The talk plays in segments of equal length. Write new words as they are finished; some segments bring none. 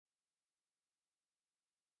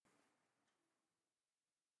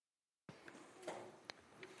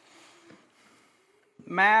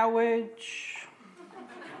Marriage.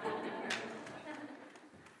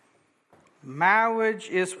 Marriage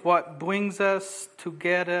is what brings us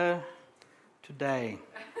together today.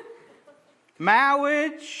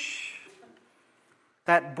 Marriage,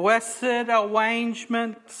 that blessed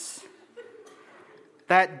arrangement,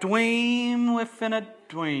 that dream within a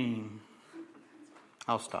dream.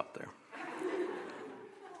 I'll stop there.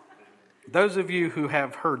 Those of you who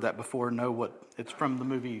have heard that before know what it's from the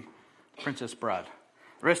movie Princess Bride.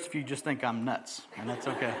 The rest of you just think I'm nuts, and that's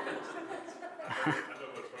okay.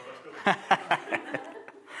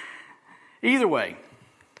 Either way,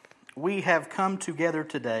 we have come together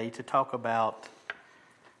today to talk about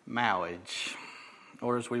marriage,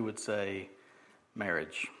 or as we would say,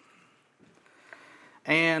 marriage.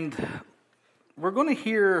 And we're going to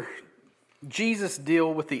hear Jesus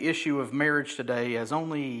deal with the issue of marriage today as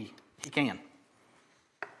only He can.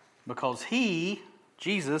 Because He,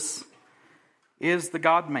 Jesus, is the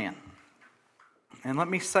God-man. And let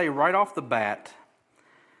me say right off the bat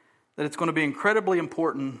that it's going to be incredibly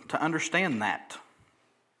important to understand that.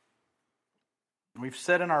 We've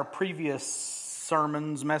said in our previous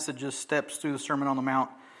sermons, messages, steps through the Sermon on the Mount,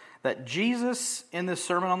 that Jesus in this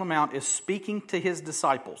Sermon on the Mount is speaking to His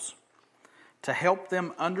disciples to help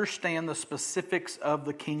them understand the specifics of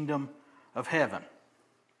the kingdom of heaven.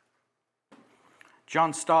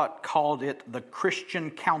 John Stott called it the Christian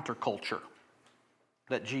counterculture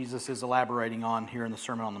that Jesus is elaborating on here in the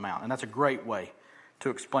Sermon on the Mount. And that's a great way to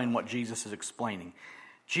explain what Jesus is explaining.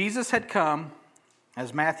 Jesus had come,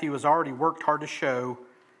 as Matthew has already worked hard to show,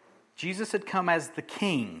 Jesus had come as the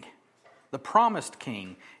king, the promised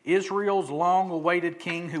king, Israel's long-awaited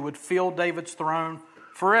king who would fill David's throne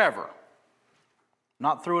forever.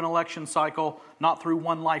 Not through an election cycle, not through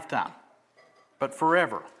one lifetime, but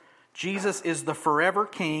forever. Jesus is the forever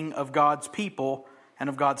king of God's people and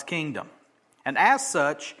of God's kingdom. And as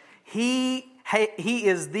such, He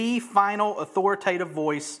is the final authoritative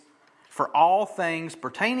voice for all things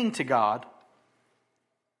pertaining to God,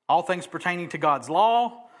 all things pertaining to God's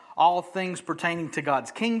law, all things pertaining to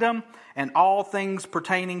God's kingdom, and all things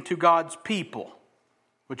pertaining to God's people,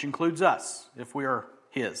 which includes us, if we are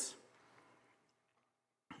His.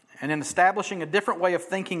 And in establishing a different way of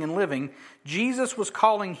thinking and living, Jesus was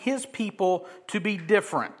calling His people to be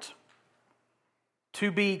different,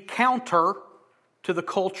 to be counter to the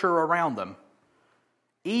culture around them,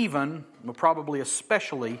 even, well, probably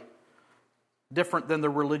especially, different than the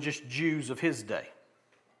religious Jews of His day.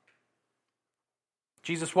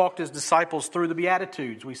 Jesus walked His disciples through the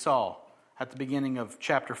Beatitudes we saw at the beginning of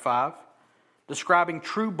chapter 5, describing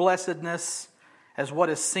true blessedness as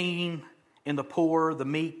what is seen in the poor, the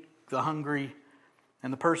meek, the hungry,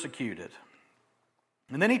 and the persecuted.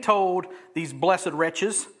 And then He told these blessed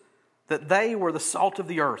wretches that they were the salt of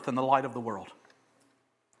the earth and the light of the world.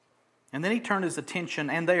 And then He turned His attention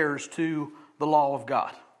and theirs to the law of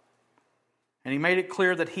God. And He made it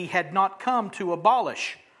clear that He had not come to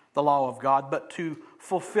abolish the law of God, but to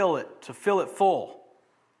fulfill it, to fill it full.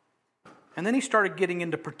 And then He started getting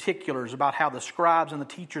into particulars about how the scribes and the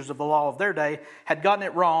teachers of the law of their day had gotten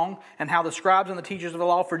it wrong, and how the scribes and the teachers of the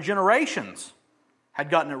law for generations had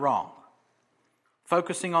gotten it wrong.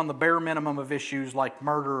 Focusing on the bare minimum of issues like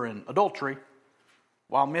murder and adultery,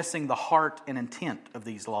 while missing the heart and intent of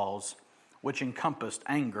these laws, which encompassed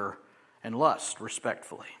anger and lust,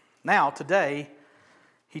 respectfully. Now, today,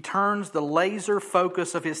 He turns the laser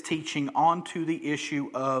focus of His teaching onto the issue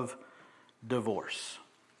of divorce.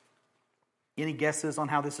 Any guesses on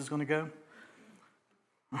how this is going to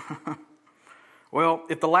go? Well,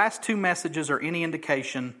 if the last two messages are any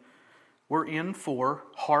indication, we're in for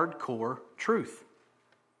hardcore truth.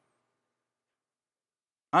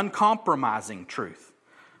 Uncompromising truth.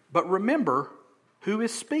 But remember who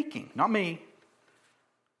is speaking, not me.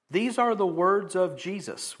 These are the words of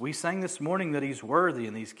Jesus. We sang this morning that He's worthy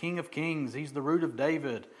and He's King of Kings. He's the root of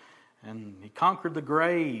David and He conquered the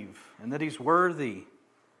grave and that He's worthy.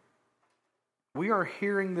 We are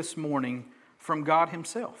hearing this morning from God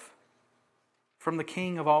Himself, from the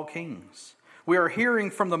King of all kings. We are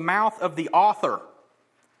hearing from the mouth of the author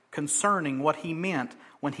concerning what He meant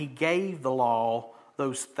when He gave the law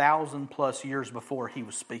those 1,000+ years before He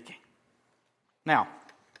was speaking. Now,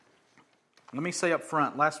 let me say up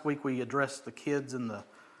front, last week we addressed the kids and the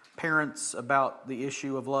parents about the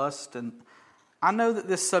issue of lust. And I know that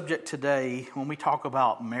this subject today, when we talk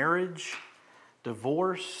about marriage,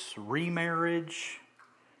 divorce, remarriage,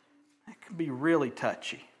 it can be really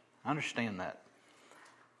touchy. I understand that.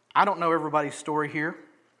 I don't know everybody's story here.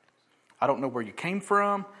 I don't know where you came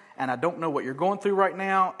from, and I don't know what you're going through right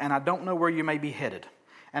now, and I don't know where you may be headed.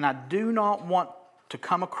 And I do not want to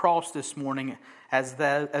come across this morning as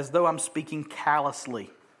though I'm speaking callously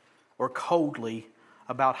or coldly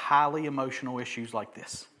about highly emotional issues like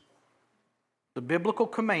this. The biblical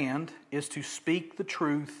command is to speak the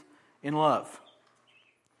truth in love.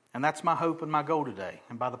 And that's my hope and my goal today.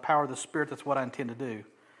 And by the power of the Spirit, that's what I intend to do.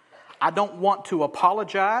 I don't want to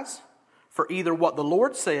apologize for either what the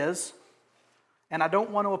Lord says, and I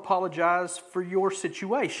don't want to apologize for your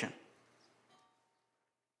situation,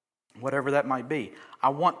 whatever that might be. I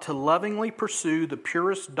want to lovingly pursue the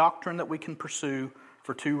purest doctrine that we can pursue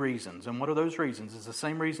for two reasons. And what are those reasons? It's the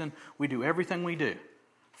same reason we do everything we do,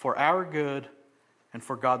 for our good and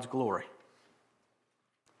for God's glory.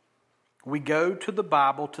 We go to the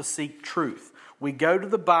Bible to seek truth. We go to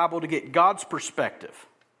the Bible to get God's perspective.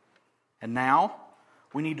 And now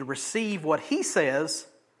we need to receive what He says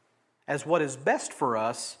as what is best for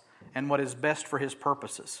us and what is best for His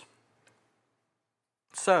purposes.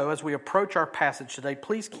 So, as we approach our passage today,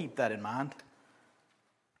 please keep that in mind.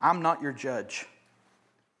 I'm not your judge.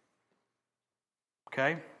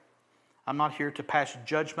 Okay? I'm not here to pass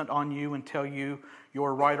judgment on you and tell you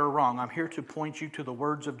you're right or wrong. I'm here to point you to the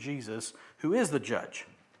words of Jesus, who is the judge,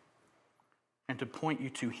 and to point you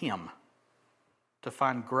to Him to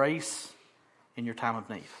find grace in your time of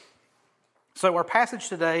need. So our passage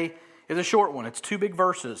today is a short one. It's 2 big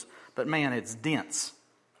verses, but man, it's dense.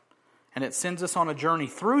 And it sends us on a journey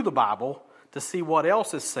through the Bible to see what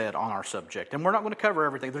else is said on our subject. And we're not going to cover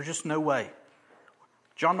everything. There's just no way.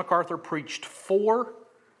 John MacArthur preached 4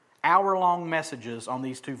 hour-long messages on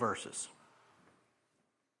these 2 verses.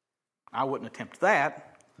 I wouldn't attempt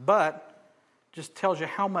that, but just tells you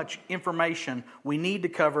how much information we need to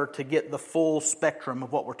cover to get the full spectrum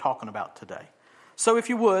of what we're talking about today. So if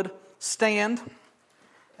you would, stand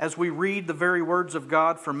as we read the very words of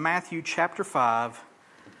God from Matthew chapter 5,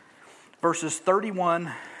 verses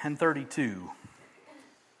 31 and 32.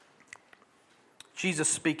 Jesus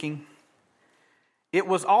speaking, "It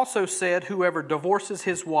was also said, whoever divorces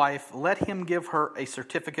his wife, let him give her a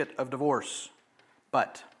certificate of divorce.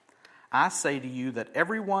 But I say to you that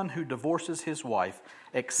everyone who divorces his wife,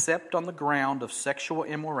 except on the ground of sexual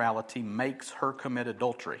immorality, makes her commit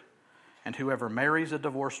adultery. And whoever marries a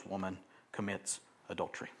divorced woman commits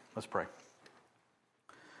adultery." Let's pray.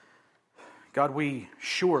 God, we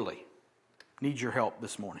surely need your help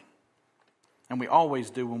this morning. And we always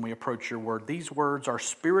do when we approach your word. These words are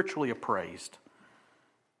spiritually appraised.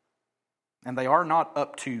 And they are not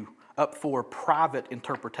up for private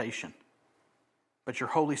interpretation. But your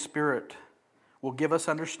Holy Spirit will give us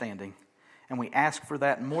understanding. And we ask for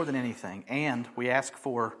that more than anything. And we ask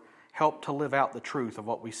for help to live out the truth of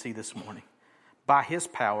what we see this morning. By His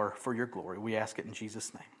power, for your glory. We ask it in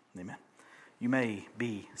Jesus' name. Amen. You may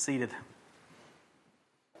be seated.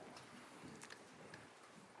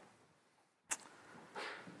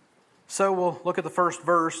 So we'll look at the first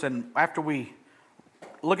verse, and after we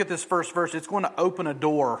look at this first verse, it's going to open a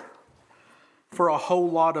door for a whole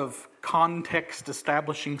lot of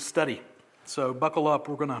context-establishing study. So buckle up.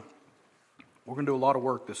 We're going to do a lot of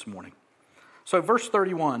work this morning. So verse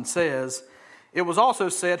 31 says, "It was also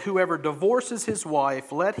said, whoever divorces his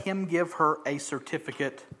wife, let him give her a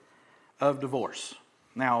certificate of divorce."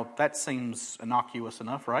 Now, that seems innocuous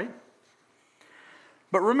enough, right?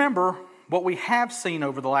 But remember what we have seen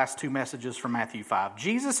over the last 2 messages from Matthew 5.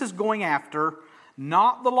 Jesus is going after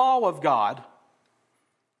not the law of God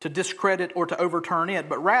to discredit or to overturn it,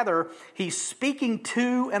 but rather He's speaking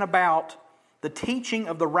to and about the teaching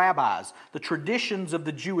of the rabbis, the traditions of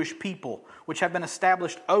the Jewish people, which have been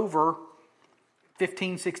established over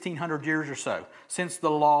 1600 years or so, since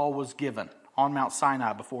the law was given on Mount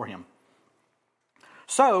Sinai before Him.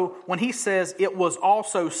 So, when He says, "it was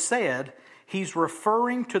also said," He's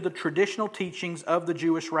referring to the traditional teachings of the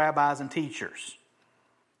Jewish rabbis and teachers.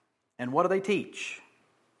 And what do they teach?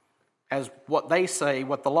 As what they say,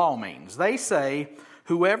 what the law means. They say,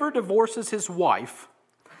 whoever divorces his wife,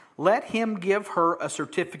 let him give her a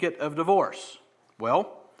certificate of divorce.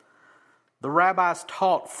 Well, the rabbis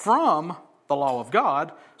taught from the law of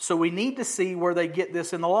God, so we need to see where they get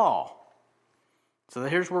this in the law. So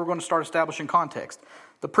here's where we're going to start establishing context.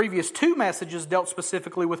 The previous 2 messages dealt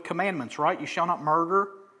specifically with commandments, right? You shall not murder,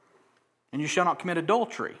 and you shall not commit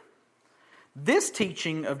adultery. This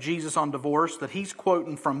teaching of Jesus on divorce that he's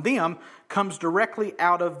quoting from them comes directly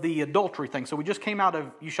out of the adultery thing. So we just came out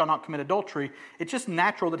of you shall not commit adultery. It's just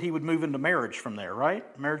natural that he would move into marriage from there, right?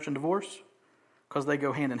 Marriage and divorce, because they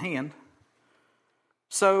go hand in hand.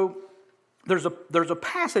 So there's a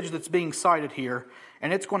passage that's being cited here,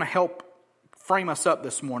 and it's going to help frame us up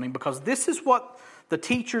this morning, because this is what the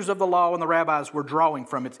teachers of the law and the rabbis were drawing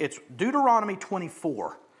from. It's Deuteronomy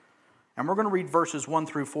 24. And we're going to read verses 1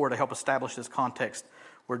 through 4 to help establish this context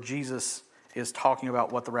where Jesus is talking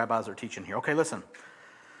about what the rabbis are teaching here. Okay, listen.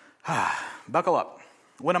 Buckle up.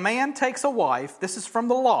 When a man takes a wife, this is from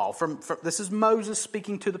the law. This is Moses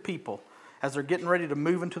speaking to the people as they're getting ready to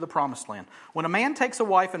move into the promised land. When a man takes a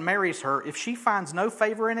wife and marries her, if she finds no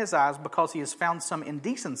favor in his eyes because he has found some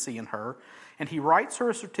indecency in her, and he writes her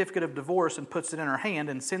a certificate of divorce and puts it in her hand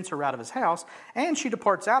and sends her out of his house, and she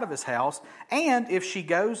departs out of his house, and if she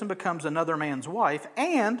goes and becomes another man's wife,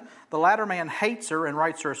 and the latter man hates her and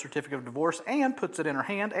writes her a certificate of divorce and puts it in her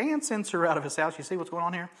hand and sends her out of his house, you see what's going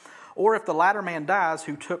on here? Or if the latter man dies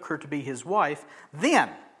who took her to be his wife, then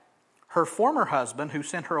her former husband who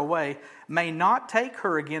sent her away may not take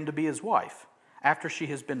her again to be his wife after she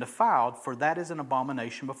has been defiled, for that is an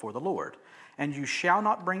abomination before the Lord. And you shall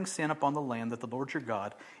not bring sin upon the land that the Lord your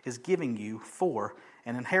God is giving you for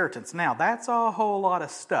an inheritance. Now, that's a whole lot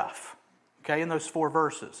of stuff, okay, in those 4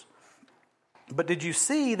 verses. But did you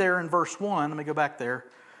see there in verse 1, let me go back there,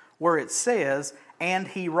 where it says, and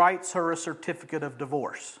he writes her a certificate of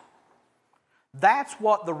divorce? That's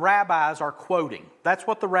what the rabbis are quoting. That's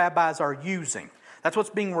what the rabbis are using. That's what's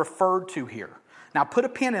being referred to here. Now put a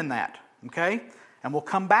pin in that, okay? And we'll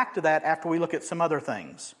come back to that after we look at some other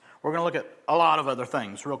things. We're going to look at a lot of other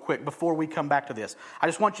things real quick before we come back to this. I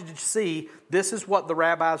just want you to see this is what the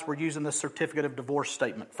rabbis were using this certificate of divorce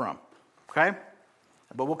statement from, okay?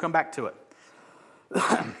 But we'll come back to it.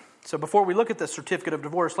 So before we look at the certificate of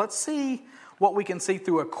divorce, let's see what we can see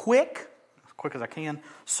through a quick as I can,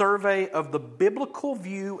 survey of the biblical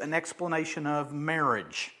view and explanation of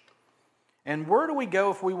marriage. And where do we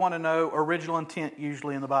go if we want to know original intent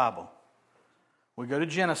usually in the Bible? We go to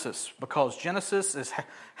Genesis, because Genesis is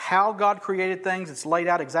how God created things. It's laid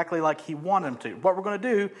out exactly like He wanted them to. What we're going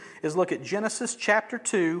to do is look at Genesis chapter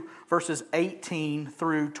 2, verses 18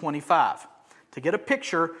 through 25, to get a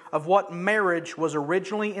picture of what marriage was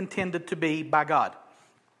originally intended to be by God.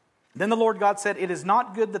 Then the Lord God said, it is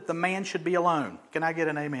not good that the man should be alone. Can I get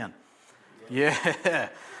an amen? Yeah.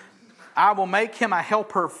 I will make him a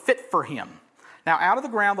helper fit for him. Now out of the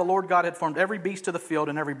ground the Lord God had formed every beast of the field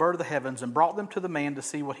and every bird of the heavens and brought them to the man to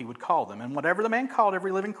see what he would call them. And whatever the man called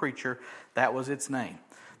every living creature, that was its name.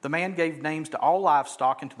 The man gave names to all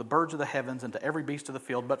livestock and to the birds of the heavens and to every beast of the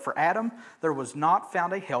field. But for Adam there was not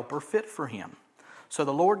found a helper fit for him. So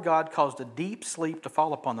the Lord God caused a deep sleep to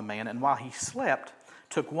fall upon the man, and while he slept,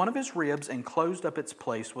 took one of his ribs and closed up its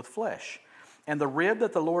place with flesh. And the rib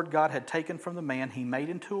that the Lord God had taken from the man, he made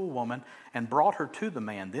into a woman and brought her to the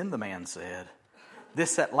man. Then the man said,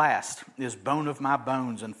 this at last is bone of my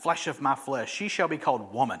bones and flesh of my flesh. She shall be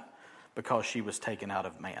called woman, because she was taken out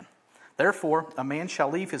of man. Therefore, a man shall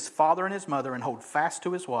leave his father and his mother and hold fast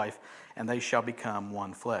to his wife, and they shall become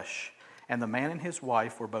one flesh. And the man and his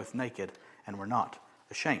wife were both naked and were not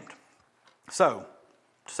ashamed. So,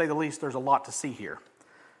 to say the least, there's a lot to see here.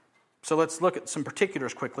 So let's look at some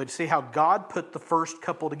particulars quickly to see how God put the first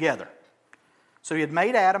couple together. So he had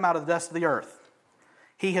made Adam out of the dust of the earth.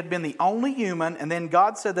 He had been the only human, and then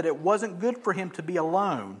God said that it wasn't good for him to be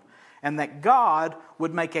alone, and that God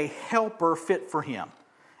would make a helper fit for him.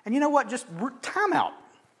 And you know what? Just time out.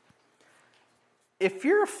 If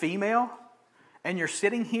you're a female and you're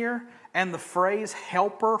sitting here and the phrase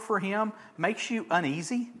helper for him makes you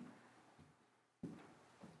uneasy,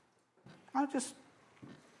 I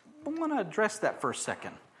want to address that for a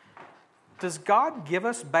second. Does God give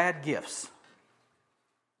us bad gifts?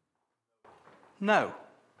 No.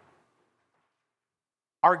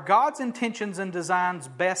 Are God's intentions and designs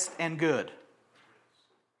best and good?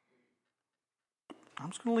 I'm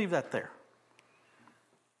just going to leave that there.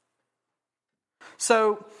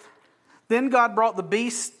 So, then God brought the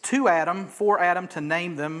beasts to Adam, for Adam to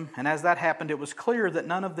name them, and as that happened, it was clear that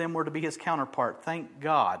none of them were to be his counterpart. Thank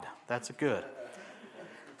God. That's good.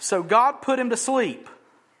 So God put him to sleep.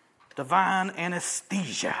 Divine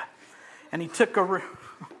anesthesia. And he took a...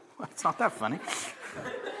 It's not that funny.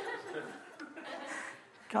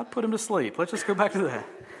 God put him to sleep. Let's just go back to that.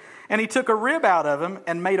 And he took a rib out of him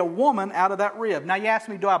and made a woman out of that rib. Now you ask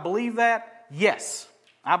me, do I believe that? Yes.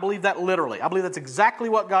 I believe that literally. I believe that's exactly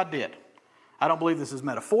what God did. I don't believe this is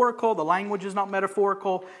metaphorical. The language is not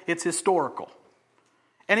metaphorical. It's historical.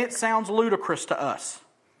 And it sounds ludicrous to us.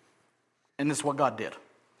 And this is what God did.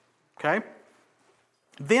 Okay?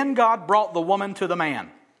 Then God brought the woman to the man.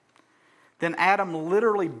 Then Adam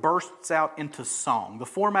literally bursts out into song. The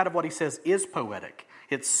format of what he says is poetic.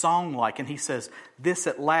 It's song-like. And he says, this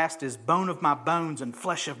at last is bone of my bones and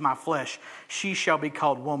flesh of my flesh. She shall be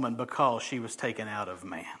called woman because she was taken out of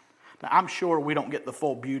man. Now, I'm sure we don't get the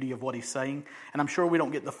full beauty of what he's saying. And I'm sure we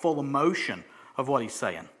don't get the full emotion of what he's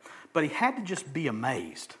saying. But he had to just be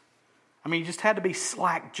amazed. I mean, you just had to be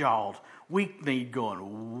slack-jawed, weak-kneed,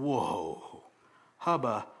 going, whoa,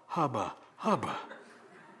 hubba, hubba, hubba.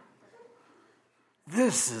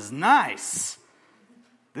 This is nice.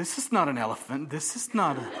 This is not an elephant. This is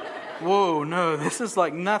not a... Whoa, no, this is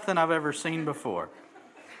like nothing I've ever seen before.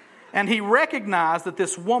 And he recognized that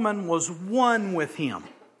this woman was one with him.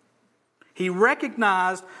 He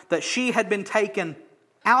recognized that she had been taken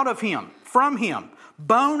out of him, from him,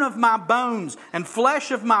 bone of my bones and flesh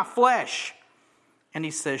of my flesh. And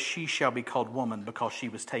he says, she shall be called woman because she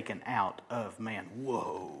was taken out of man.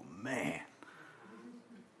 Whoa, man.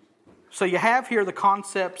 So you have here the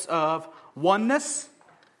concepts of oneness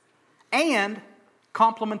and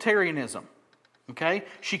complementarianism. Okay?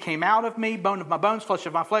 She came out of me, bone of my bones, flesh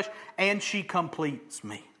of my flesh, and she completes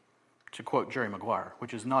me. To quote Jerry Maguire,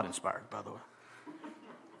 which is not inspired, by the way.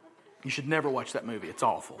 You should never watch that movie. It's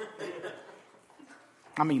awful.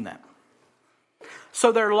 I mean that.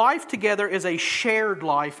 So their life together is a shared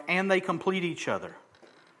life, and they complete each other.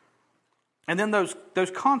 And then those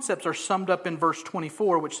concepts are summed up in verse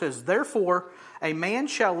 24, which says, therefore, a man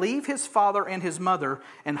shall leave his father and his mother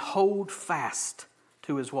and hold fast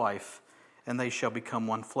to his wife, and they shall become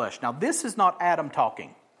one flesh. Now, this is not Adam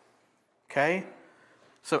talking. Okay?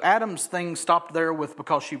 So Adam's thing stopped there with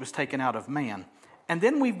because she was taken out of man. And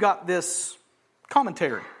then we've got this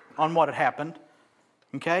commentary on what had happened.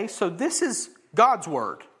 Okay? So this is God's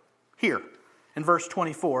word here in verse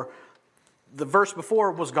 24. The verse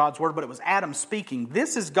before was God's word, but it was Adam speaking.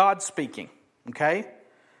 This is God speaking. Okay?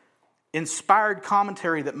 Inspired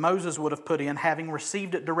commentary that Moses would have put in, having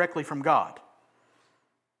received it directly from God.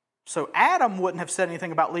 So Adam wouldn't have said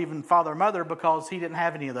anything about leaving father and mother because he didn't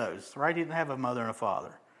have any of those, right? He didn't have a mother and a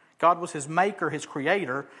father. God was his maker, his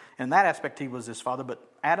creator. In that aspect, he was his father. But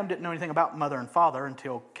Adam didn't know anything about mother and father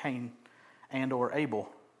until Cain and or Abel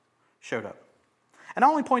showed up. And I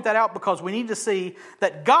only point that out because we need to see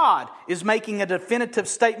that God is making a definitive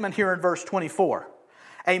statement here in verse 24.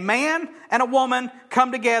 A man and a woman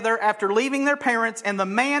come together after leaving their parents, and the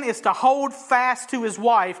man is to hold fast to his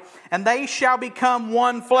wife, and they shall become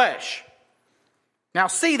one flesh. Now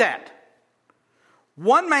see that.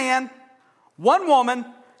 One man, one woman,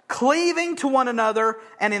 cleaving to one another,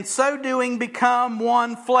 and in so doing become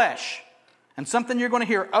one flesh. And something you're going to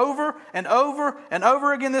hear over and over and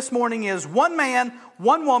over again this morning is one man,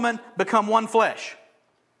 one woman become one flesh.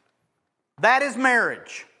 That is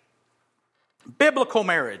marriage. Biblical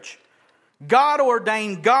marriage.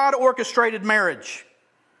 God-ordained, God-orchestrated marriage.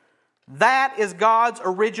 That is God's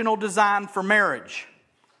original design for marriage.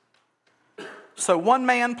 So one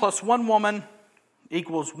man plus one woman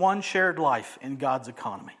equals one shared life in God's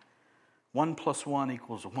economy. 1 + 1 =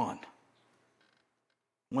 1.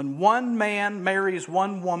 When one man marries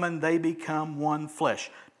one woman, they become one flesh.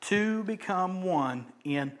 Two become one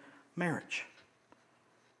in marriage.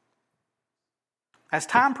 As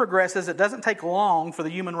time progresses, it doesn't take long for the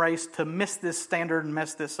human race to miss this standard and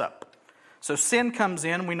mess this up. So sin comes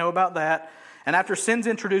in, we know about that. And after sin's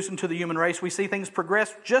introduced into the human race, we see things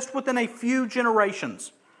progress just within a few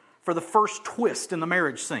generations for the first twist in the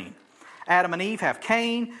marriage scene. Adam and Eve have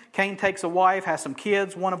Cain. Cain takes a wife, has some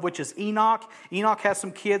kids, one of which is Enoch. Enoch has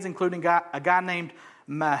some kids, including a guy named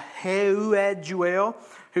Mahalalel,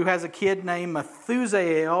 who has a kid named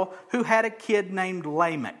Methuselah, who had a kid named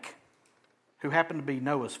Lamech, who happened to be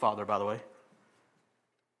Noah's father, by the way.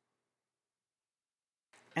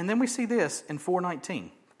 And then we see this in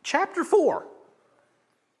 4:19. Chapter 4.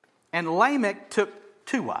 And Lamech took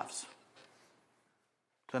 2 wives.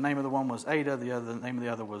 The name of the one was Ada, the name of the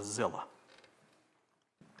other was Zillah.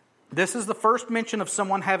 This is the first mention of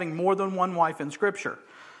someone having more than one wife in Scripture.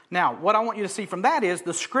 Now, what I want you to see from that is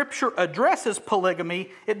the Scripture addresses polygamy.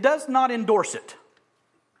 It does not endorse it.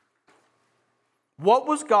 What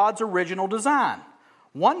was God's original design?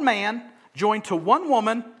 One man joined to one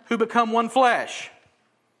woman who become one flesh.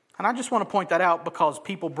 And I just want to point that out because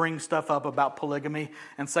people bring stuff up about polygamy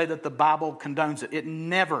and say that the Bible condones it. It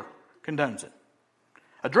never condones it.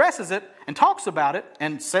 Addresses it and talks about it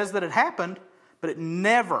and says that it happened, but it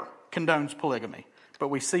never condones polygamy. But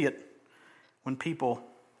we see it when people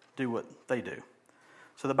do what they do.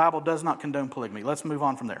 So the Bible does not condone polygamy. Let's move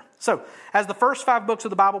on from there. So, as the first 5 books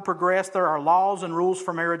of the Bible progress, there are laws and rules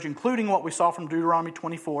for marriage, including what we saw from Deuteronomy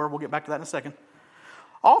 24. We'll get back to that in a second.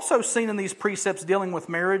 Also seen in these precepts dealing with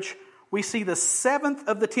marriage, we see the 7th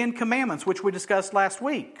of the 10 commandments, which we discussed last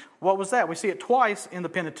week. What was that? We see it twice in the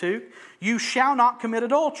Pentateuch. You shall not commit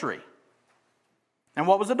adultery. And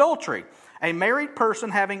what was adultery? A married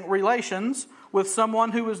person having relations with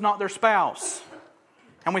someone who is not their spouse.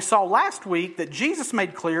 And we saw last week that Jesus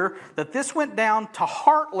made clear that this went down to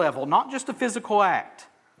heart level, not just a physical act.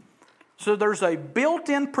 So there's a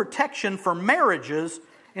built-in protection for marriages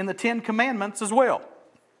in the Ten Commandments as well.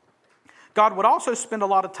 God would also spend a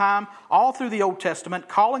lot of time all through the Old Testament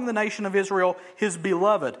calling the nation of Israel His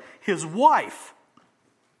beloved, His wife,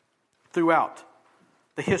 throughout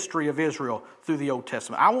the history of Israel through the Old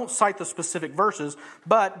Testament. I won't cite the specific verses,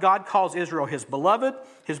 but God calls Israel His beloved,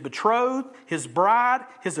 His betrothed, His bride,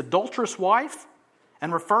 His adulterous wife,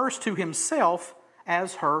 and refers to Himself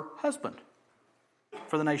as her husband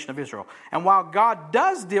for the nation of Israel. And while God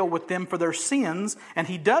does deal with them for their sins, and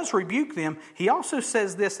He does rebuke them, He also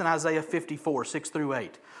says this in Isaiah 54, 6 through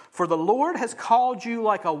 8. For the Lord has called you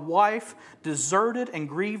like a wife deserted and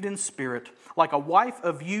grieved in spirit, like a wife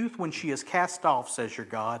of youth when she is cast off, says your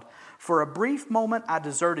God. For a brief moment I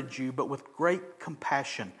deserted you, but with great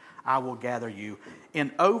compassion I will gather you.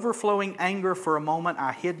 In overflowing anger for a moment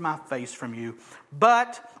I hid my face from you.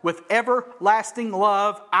 But with everlasting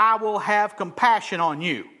love I will have compassion on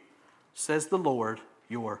you, says the Lord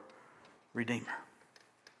your Redeemer.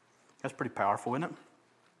 That's pretty powerful, isn't it?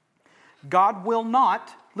 God will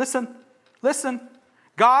not, listen,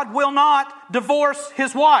 God will not divorce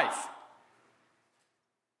His wife.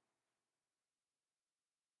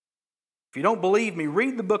 If you don't believe me,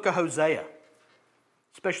 read the book of Hosea,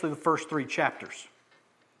 especially the first 3 chapters,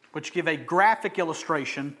 which give a graphic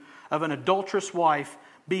illustration of an adulterous wife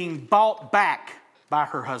being bought back by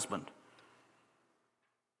her husband,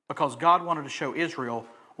 because God wanted to show Israel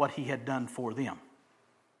what He had done for them.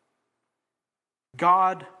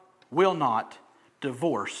 God will not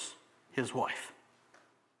divorce His wife.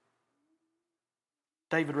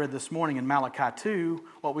 David read this morning in Malachi 2,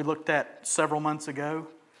 what we looked at several months ago.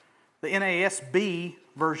 The NASB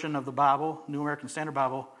version of the Bible, New American Standard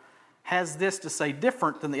Bible, has this to say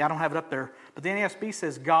different than I don't have it up there, but the NASB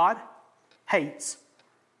says God hates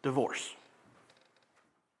divorce.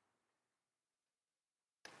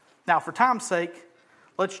 Now, for time's sake,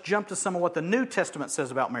 let's jump to some of what the New Testament says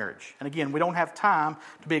about marriage. And again, we don't have time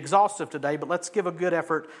to be exhaustive today, but let's give a good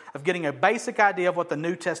effort of getting a basic idea of what the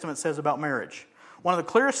New Testament says about marriage. One of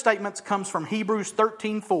the clearest statements comes from Hebrews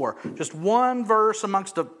 13:4. Just one verse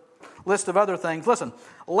amongst a list of other things. Listen,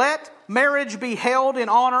 let marriage be held in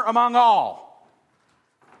honor among all,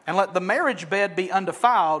 and let the marriage bed be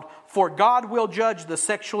undefiled, for God will judge the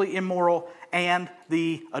sexually immoral and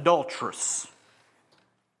the adulterous.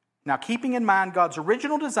 Now, keeping in mind God's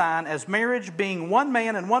original design as marriage being one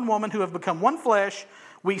man and one woman who have become one flesh,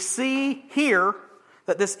 we see here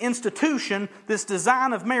that this institution, this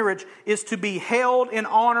design of marriage, is to be held in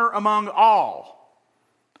honor among all.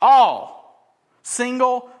 All.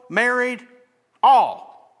 Single, married,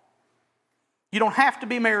 all. You don't have to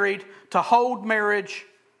be married to hold marriage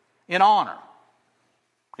in honor.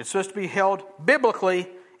 It's supposed to be held biblically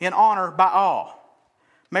in honor by all.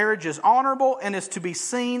 Marriage is honorable and is to be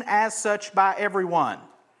seen as such by everyone.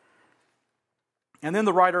 And then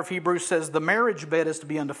the writer of Hebrews says the marriage bed is to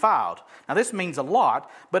be undefiled. Now this means a lot,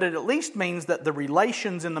 but it at least means that the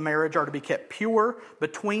relations in the marriage are to be kept pure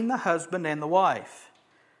between the husband and the wife.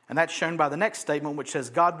 And that's shown by the next statement, which says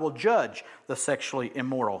God will judge the sexually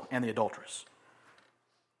immoral and the adulterous.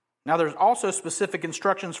 Now there's also specific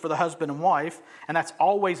instructions for the husband and wife, and that's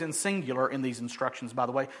always in singular in these instructions, by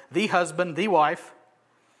the way. The husband, the wife,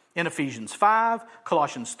 in Ephesians 5,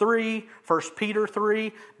 Colossians 3, 1 Peter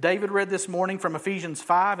 3. David read this morning from Ephesians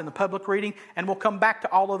 5 in the public reading, and we'll come back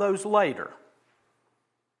to all of those later.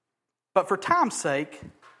 But for time's sake,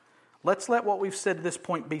 let's let what we've said to this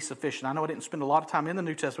point be sufficient. I know I didn't spend a lot of time in the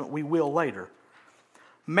New Testament. We will later.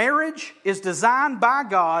 Marriage is designed by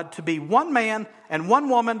God to be one man and one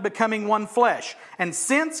woman becoming one flesh. And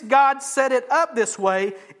since God set it up this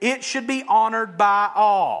way, it should be honored by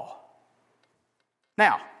all.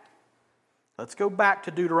 Now, let's go back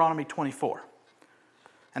to Deuteronomy 24.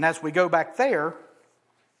 And as we go back there,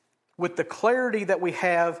 with the clarity that we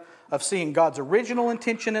have of seeing God's original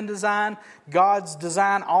intention and design, God's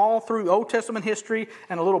design all through Old Testament history,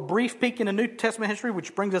 and a little brief peek into New Testament history,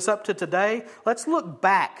 which brings us up to today, let's look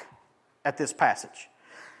back at this passage.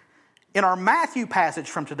 In our Matthew passage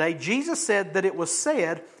from today, Jesus said that it was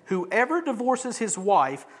said, whoever divorces his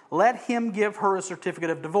wife, let him give her a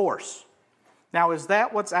certificate of divorce. Now, is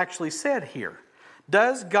that what's actually said here?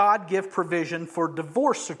 Does God give provision for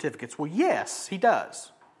divorce certificates? Well, yes, He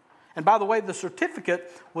does. And by the way, the certificate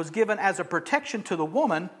was given as a protection to the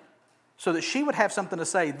woman so that she would have something to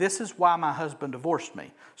say, this is why my husband divorced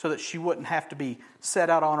me, so that she wouldn't have to be set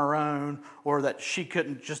out on her own, or that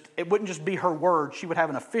it wouldn't just be her word. She would have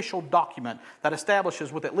an official document that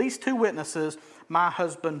establishes with at least 2 witnesses, my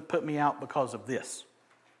husband put me out because of this.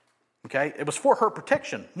 Okay? It was for her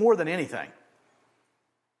protection more than anything.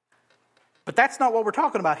 But that's not what we're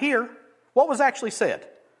talking about here. What was actually said?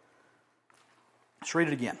 Let's read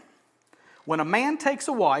it again. When a man takes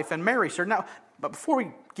a wife and marries her. Now, but before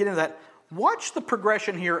we get into that, watch the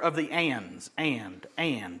progression here of the ands. And.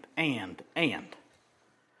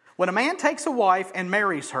 When a man takes a wife and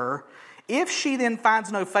marries her, if she then finds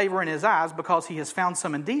no favor in his eyes because he has found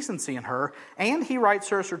some indecency in her, and he writes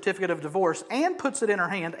her a certificate of divorce and puts it in her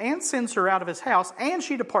hand and sends her out of his house, and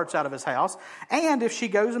she departs out of his house, and if she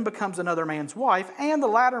goes and becomes another man's wife, and the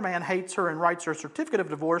latter man hates her and writes her a certificate of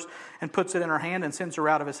divorce and puts it in her hand and sends her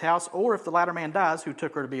out of his house, or if the latter man dies who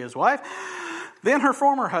took her to be his wife, then her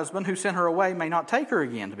former husband who sent her away may not take her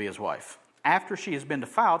again to be his wife after she has been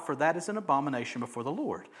defiled, for that is an abomination before the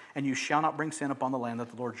Lord. And you shall not bring sin upon the land that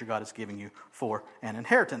the Lord your God is giving you for an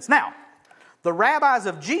inheritance. Now, the rabbis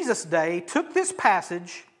of Jesus' day took this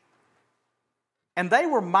passage and they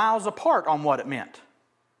were miles apart on what it meant.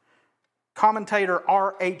 Commentator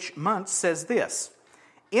R.H. Muntz says this: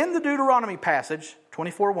 in the Deuteronomy passage,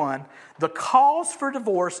 24:1, the cause for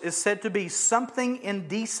divorce is said to be something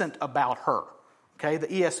indecent about her. Okay, the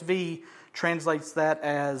ESV translates that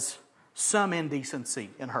as some indecency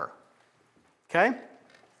in her. Okay?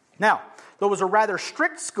 Now, there was a rather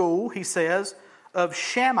strict school, he says, of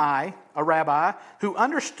Shammai, a rabbi, who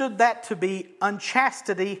understood that to be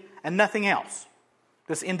unchastity and nothing else.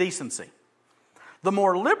 This indecency. The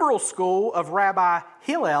more liberal school of Rabbi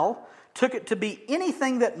Hillel took it to be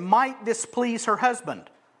anything that might displease her husband,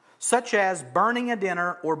 such as burning a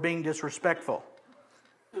dinner or being disrespectful.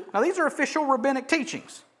 Now, these are official rabbinic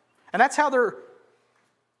teachings, and that's how they're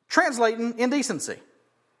translating indecency.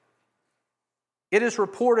 It is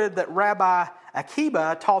reported that Rabbi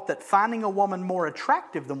Akiba taught that finding a woman more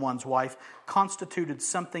attractive than one's wife constituted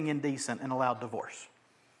something indecent and allowed divorce.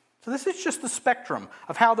 So this is just the spectrum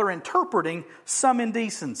of how they're interpreting some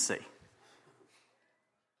indecency.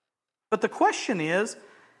 But the question is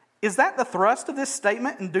that the thrust of this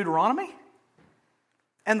statement in Deuteronomy?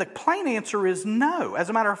 And the plain answer is no. As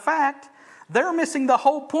a matter of fact, they're missing the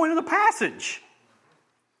whole point of the passage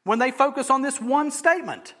when they focus on this one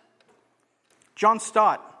statement. John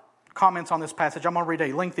Stott comments on this passage. I'm going to read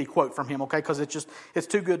a lengthy quote from him, okay, because it's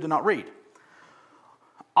too good to not read.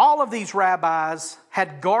 All of these rabbis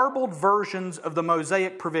had garbled versions of the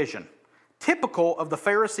Mosaic provision, typical of the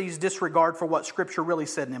Pharisees' disregard for what Scripture really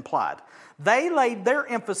said and implied. They laid their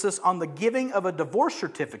emphasis on the giving of a divorce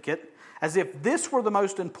certificate as if this were the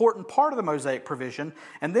most important part of the Mosaic provision,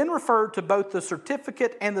 and then referred to both the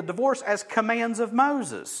certificate and the divorce as commands of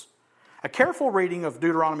Moses. A careful reading of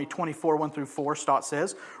Deuteronomy 24, 1 through 4, Stott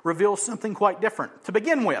says, reveals something quite different. To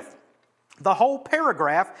begin with, the whole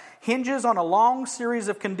paragraph hinges on a long series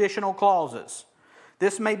of conditional clauses.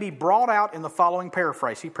 This may be brought out in the following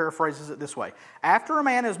paraphrase. He paraphrases it this way: after a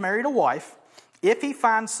man has married a wife, if he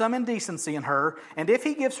finds some indecency in her, and if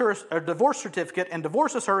he gives her a divorce certificate and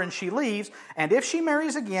divorces her and she leaves, and if she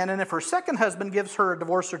marries again, and if her second husband gives her a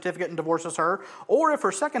divorce certificate and divorces her, or if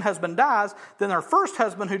her second husband dies, then her first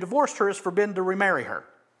husband who divorced her is forbidden to remarry her.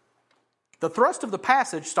 The thrust of the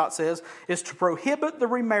passage, Stott says, is to prohibit the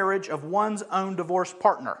remarriage of one's own divorced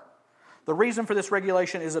partner. The reason for this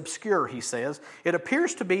regulation is obscure, he says. It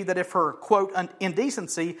appears to be that if her, quote,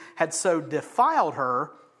 indecency had so defiled her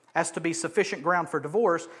as to be sufficient ground for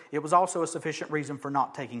divorce, it was also a sufficient reason for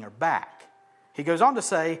not taking her back. He goes on to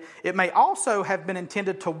say, it may also have been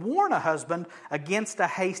intended to warn a husband against a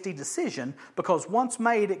hasty decision, because once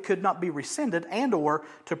made it could not be rescinded, and or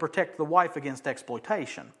to protect the wife against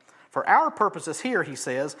exploitation. For our purposes here, he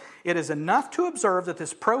says, it is enough to observe that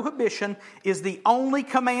this prohibition is the only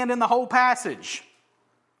command in the whole passage.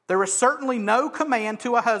 There is certainly no command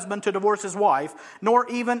to a husband to divorce his wife, nor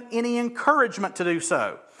even any encouragement to do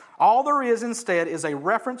so. All there is instead is a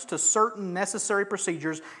reference to certain necessary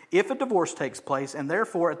procedures if a divorce takes place, and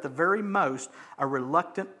therefore, at the very most, a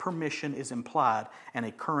reluctant permission is implied and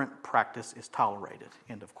a current practice is tolerated.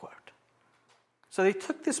 End of quote. So they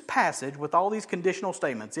took this passage with all these conditional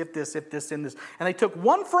statements, if this, and this, and they took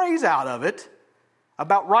one phrase out of it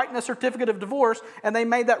about writing a certificate of divorce, and they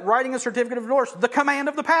made that writing a certificate of divorce the command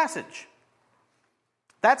of the passage.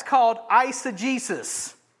 That's called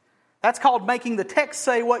eisegesis. That's called making the text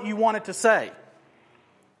say what you want it to say.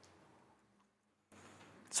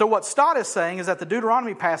 So what Stott is saying is that the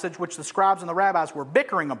Deuteronomy passage, which the scribes and the rabbis were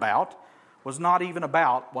bickering about, was not even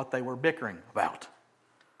about what they were bickering about.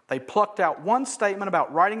 They plucked out one statement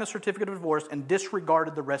about writing a certificate of divorce and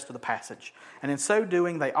disregarded the rest of the passage. And in so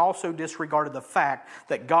doing, they also disregarded the fact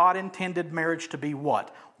that God intended marriage to be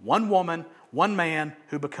what? One woman, one man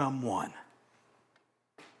who become one.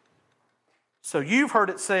 So you've heard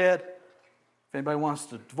it said, if anybody wants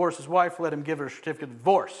to divorce his wife, let him give her a certificate of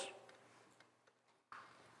divorce.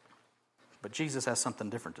 But Jesus has something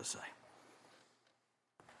different to say.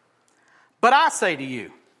 But I say to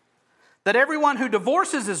you that everyone who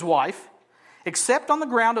divorces his wife, except on the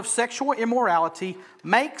ground of sexual immorality,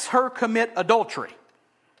 makes her commit adultery.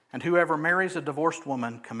 And whoever marries a divorced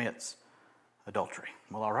woman commits adultery.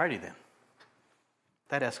 Well, alrighty then.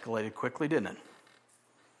 That escalated quickly, didn't it?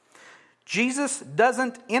 Jesus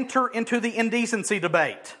doesn't enter into the indecency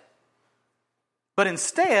debate, but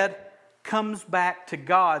instead comes back to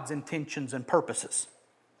God's intentions and purposes.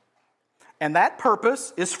 And that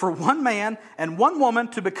purpose is for one man and one woman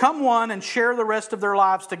to become one and share the rest of their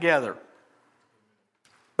lives together.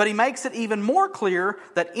 But he makes it even more clear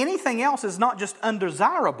that anything else is not just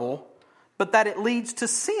undesirable, but that it leads to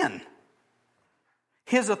sin.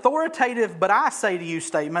 His authoritative "but I say to you"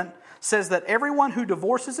 statement says that everyone who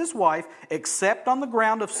divorces his wife, except on the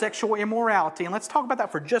ground of sexual immorality, and let's talk about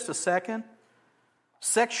that for just a second.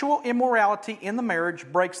 Sexual immorality in the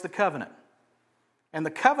marriage breaks the covenant. And the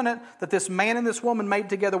covenant that this man and this woman made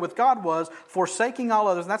together with God was forsaking all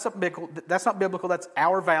others. And that's not biblical, that's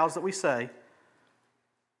our vows that we say.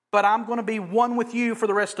 But I'm going to be one with you for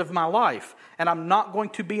the rest of my life. And I'm not going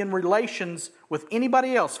to be in relations with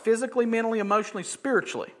anybody else, physically, mentally, emotionally,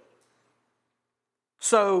 spiritually.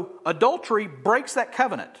 So adultery breaks that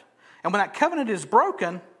covenant. And when that covenant is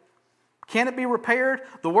broken, can it be repaired?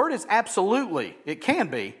 The word is absolutely. It can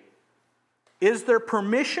be. Is there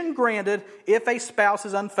permission granted if a spouse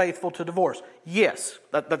is unfaithful to divorce? Yes,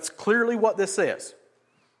 that's clearly what this says.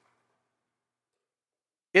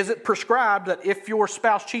 Is it prescribed that if your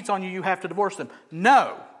spouse cheats on you, you have to divorce them?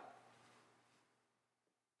 No.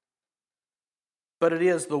 But it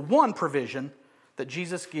is the one provision that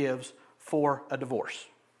Jesus gives for a divorce.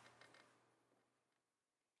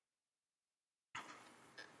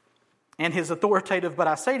 And his authoritative "but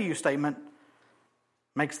I say to you" statement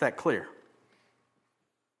makes that clear.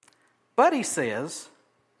 But he says,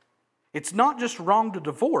 it's not just wrong to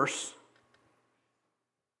divorce,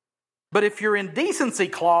 but if your indecency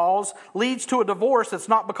clause leads to a divorce that's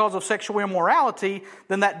not because of sexual immorality,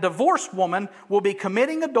 then that divorced woman will be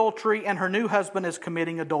committing adultery and her new husband is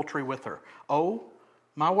committing adultery with her. Oh,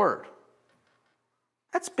 my word.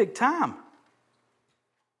 That's big time.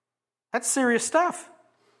 That's serious stuff.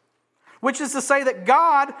 Which is to say that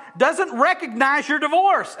God doesn't recognize your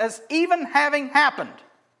divorce as even having happened.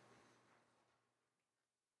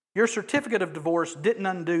 Your certificate of divorce didn't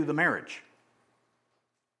undo the marriage.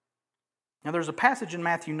 Now there's a passage in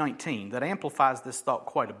Matthew 19 that amplifies this thought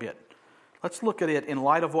quite a bit. Let's look at it in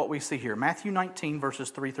light of what we see here. Matthew 19 verses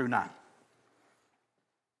 3 through 9.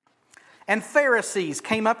 And Pharisees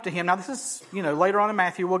came up to him. Now this is, later on in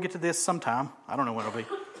Matthew, we'll get to this sometime. I don't know when it'll be.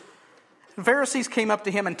 And Pharisees came up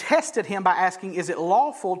to him and tested him by asking, "Is it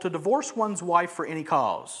lawful to divorce one's wife for any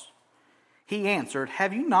cause?" He answered,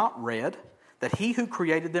 "Have you not read that he who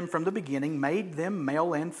created them from the beginning made them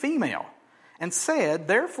male and female? And said,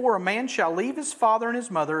 therefore a man shall leave his father and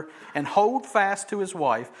his mother and hold fast to his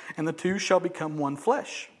wife, and the two shall become one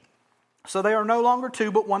flesh. So they are no longer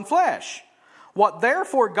two, but one flesh. What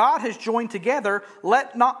therefore God has joined together,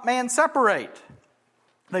 let not man separate."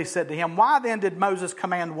 They said to him, "Why then did Moses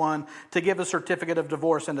command one to give a certificate of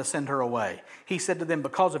divorce and to send her away?" He said to them,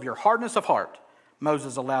 "Because of your hardness of heart,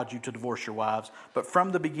 Moses allowed you to divorce your wives, but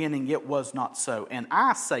from the beginning it was not so. And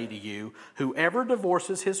I say to you, whoever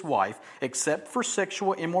divorces his wife, except for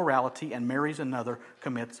sexual immorality, and marries another,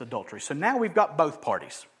 commits adultery." So now we've got both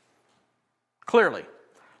parties. Clearly,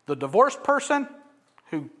 the divorced person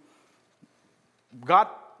who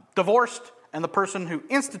got divorced and the person who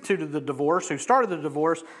instituted the divorce, who started the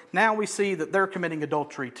divorce, now we see that they're committing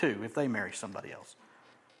adultery too if they marry somebody else.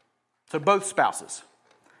 So both spouses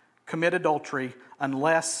commit adultery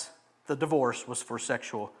unless the divorce was for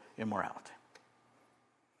sexual immorality.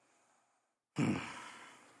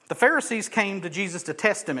 The Pharisees came to Jesus to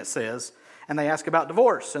test him, it says, and they ask about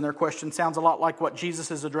divorce. And their question sounds a lot like what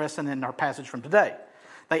Jesus is addressing in our passage from today.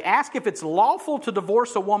 They ask if it's lawful to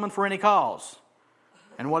divorce a woman for any cause.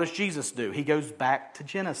 And what does Jesus do? He goes back to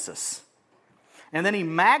Genesis. And then he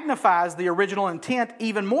magnifies the original intent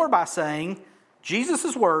even more by saying,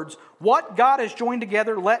 Jesus' words, "What God has joined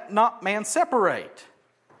together, let not man separate."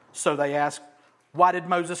 So they ask, why did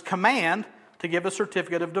Moses command to give a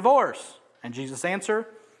certificate of divorce? And Jesus answered,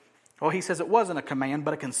 well, he says it wasn't a command,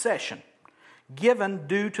 but a concession, given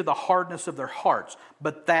due to the hardness of their hearts.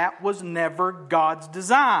 But that was never God's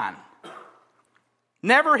design.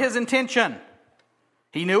 Never his intention.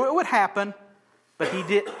 He knew it would happen, but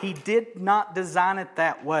he did not design it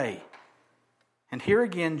that way. And here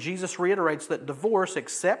again, Jesus reiterates that divorce,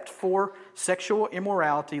 except for sexual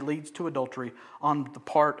immorality, leads to adultery on the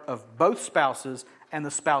part of both spouses and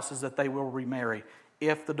the spouses that they will remarry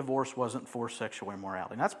if the divorce wasn't for sexual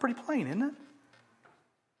immorality. And that's pretty plain, isn't it?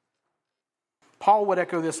 Paul would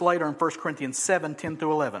echo this later in 1 Corinthians 7, 10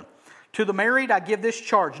 through 11. To the married I give this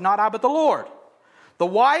charge, not I but the Lord. The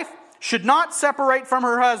wife should not separate from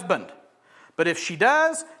her husband. But if she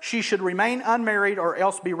does, she should remain unmarried or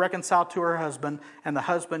else be reconciled to her husband, and the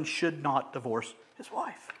husband should not divorce his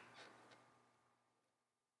wife.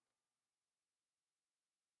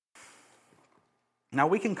 Now,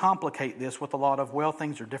 we can complicate this with a lot of, well,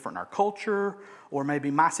 things are different in our culture, or maybe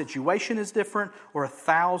my situation is different, or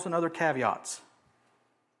 1,000 other caveats.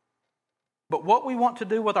 But what we want to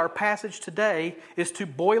do with our passage today is to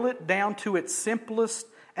boil it down to its simplest,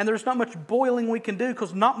 and there's not much boiling we can do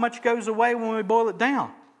because not much goes away when we boil it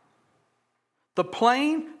down. The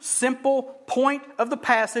plain, simple point of the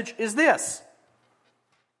passage is this: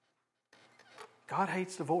 God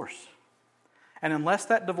hates divorce. And unless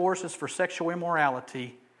that divorce is for sexual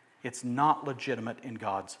immorality, it's not legitimate in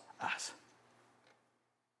God's eyes.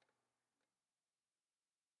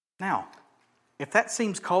 Now, if that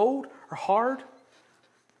seems cold or hard,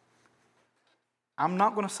 I'm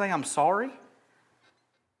not going to say I'm sorry.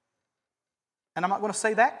 And I'm not going to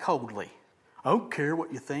say that coldly. I don't care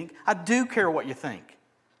what you think. I do care what you think.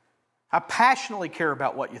 I passionately care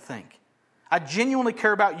about what you think. I genuinely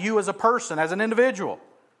care about you as a person, as an individual.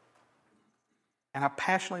 And I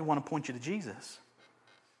passionately want to point you to Jesus.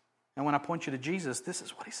 And when I point you to Jesus, this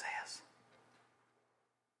is what He says.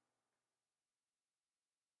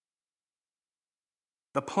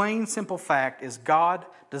 The plain, simple fact is God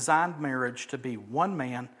designed marriage to be one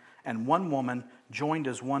man and one woman joined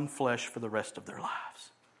as one flesh for the rest of their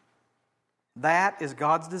lives. That is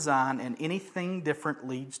God's design, and anything different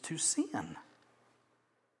leads to sin.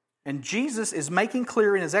 And Jesus is making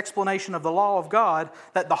clear in His explanation of the law of God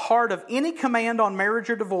that the heart of any command on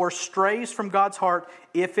marriage or divorce strays from God's heart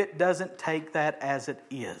if it doesn't take that as it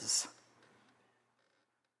is.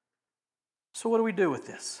 So what do we do with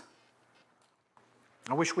this?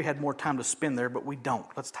 I wish we had more time to spend there, but we don't.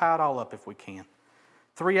 Let's tie it all up if we can.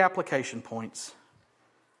 3 application points.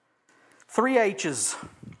 3 H's.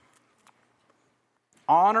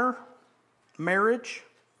 Honor marriage,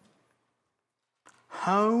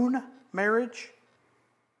 hone marriage,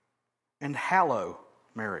 and hallow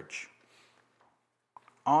marriage.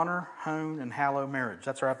 Honor, hone, and hallow marriage.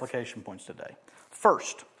 That's our application points today.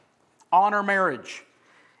 First, honor marriage.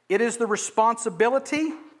 It is the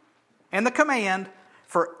responsibility and the command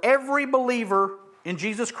for every believer in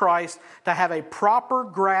Jesus Christ to have a proper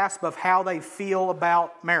grasp of how they feel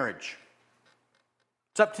about marriage.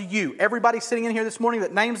 It's up to you. Everybody sitting in here this morning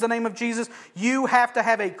that names the name of Jesus, you have to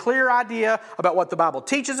have a clear idea about what the Bible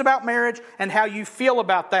teaches about marriage and how you feel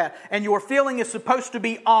about that. And your feeling is supposed to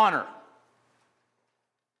be honor.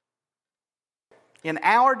 In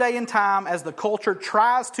our day and time, as the culture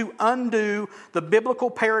tries to undo the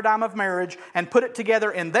biblical paradigm of marriage and put it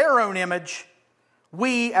together in their own image,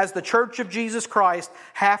 we, as the Church of Jesus Christ,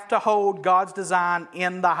 have to hold God's design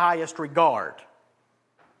in the highest regard.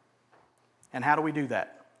 And how do we do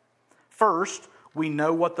that? First, we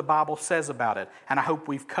know what the Bible says about it, and I hope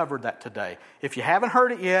we've covered that today. If you haven't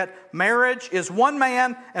heard it yet, marriage is one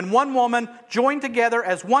man and one woman joined together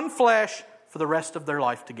as one flesh for the rest of their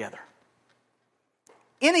life together.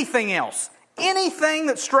 Anything else, anything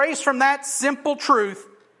that strays from that simple truth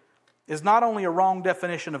is not only a wrong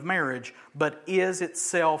definition of marriage, but is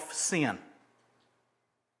itself sin.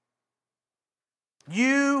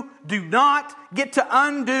 You do not get to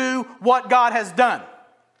undo what God has done.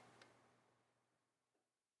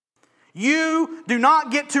 You do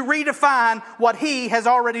not get to redefine what He has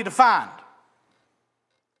already defined.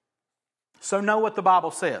 So know what the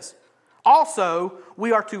Bible says. Also,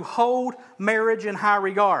 we are to hold marriage in high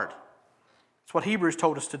regard. That's what Hebrews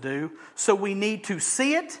told us to do. So we need to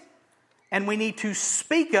see it and we need to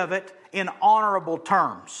speak of it in honorable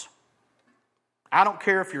terms. I don't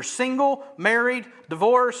care if you're single, married,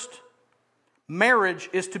 divorced. Marriage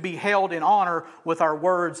is to be held in honor with our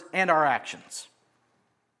words and our actions.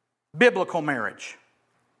 Biblical marriage.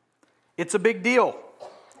 It's a big deal.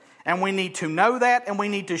 And we need to know that and we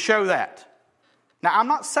need to show that. Now, I'm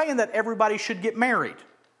not saying that everybody should get married.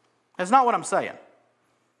 That's not what I'm saying.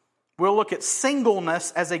 We'll look at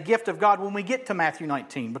singleness as a gift of God when we get to Matthew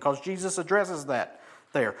 19 because Jesus addresses that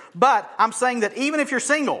there. But I'm saying that even if you're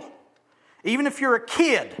single, even if you're a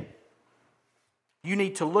kid, you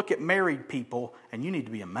need to look at married people and you need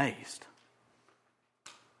to be amazed.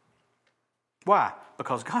 Why?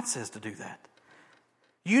 Because God says to do that.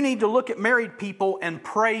 You need to look at married people and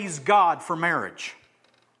praise God for marriage.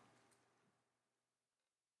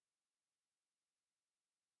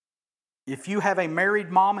 If you have a married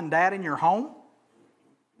mom and dad in your home,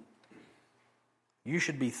 you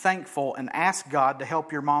should be thankful and ask God to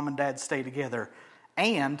help your mom and dad stay together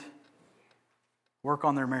and work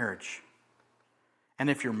on their marriage. And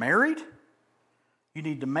if you're married, you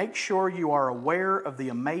need to make sure you are aware of the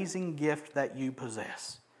amazing gift that you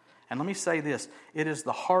possess. And let me say this, it is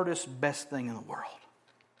the hardest, best thing in the world.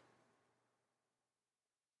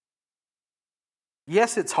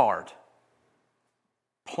 Yes, it's hard.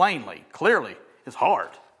 Plainly, clearly, it's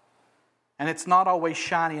hard. And it's not always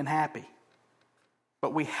shiny and happy.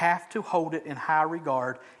 But we have to hold it in high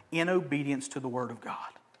regard in obedience to the Word of God.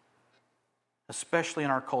 Especially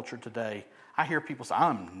in our culture today. I hear people say,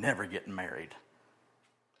 I'm never getting married.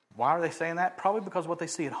 Why are they saying that? Probably because of what they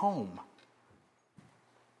see at home.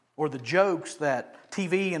 Or the jokes that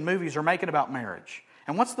TV and movies are making about marriage.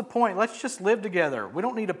 And what's the point? Let's just live together. We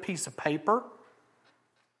don't need a piece of paper.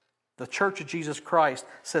 The Church of Jesus Christ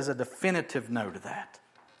says a definitive no to that.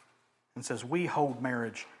 And says we hold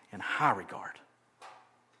marriage in high regard.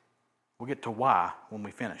 We'll get to why when we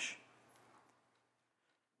finish.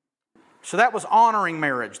 So that was honoring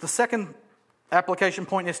marriage. The second application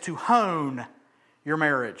point is to hone your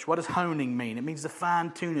marriage. What does honing mean? It means to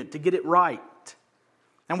fine-tune it, to get it right.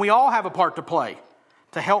 And we all have a part to play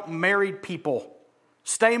to help married people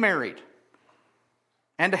stay married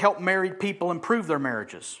and to help married people improve their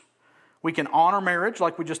marriages. We can honor marriage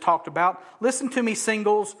like we just talked about. Listen to me,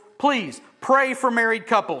 singles. Please, pray for married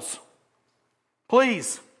couples.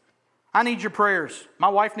 Please. I need your prayers. My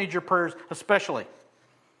wife needs your prayers especially.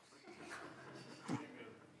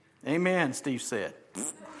 Amen, Steve said. I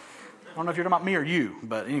don't know if you're talking about me or you,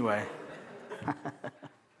 but anyway.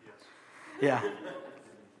 Yeah.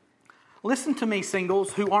 Listen to me,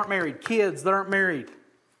 singles who aren't married. Kids that aren't married.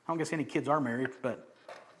 I don't guess any kids are married, but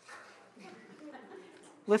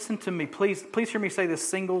listen to me. Please hear me say this,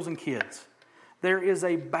 singles and kids. There is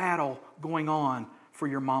a battle going on for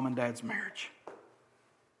your mom and dad's marriage.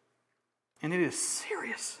 And it is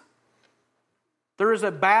serious. There is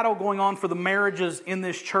a battle going on for the marriages in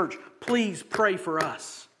this church. Please pray for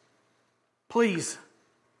us. Please.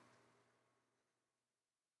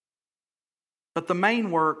 But the main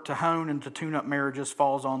work to hone and to tune up marriages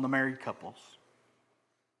falls on the married couples.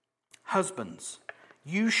 Husbands,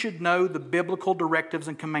 you should know the biblical directives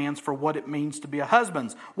and commands for what it means to be a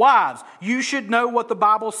husband. Wives, you should know what the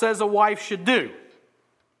Bible says a wife should do.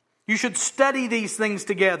 You should study these things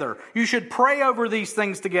together. You should pray over these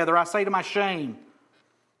things together. I say to my shame.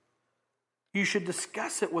 You should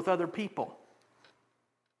discuss it with other people.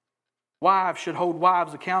 Wives should hold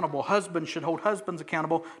wives accountable. Husbands should hold husbands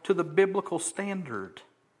accountable to the biblical standard.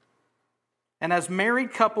 And as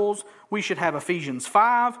married couples, we should have Ephesians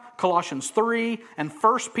 5, Colossians 3, and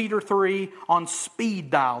 1 Peter 3 on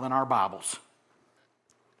speed dial in our Bibles.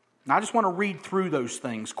 Now, I just want to read through those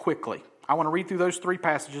things quickly. I want to read through those three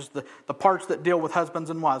passages, the parts that deal with husbands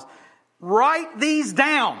and wives. Write these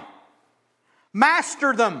down.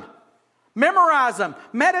 Master them. Memorize them.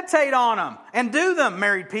 Meditate on them. And do them,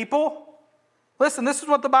 married people. Listen, this is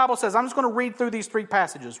what the Bible says. I'm just going to read through these three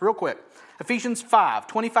passages real quick. Ephesians 5,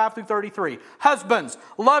 25 through 33. Husbands,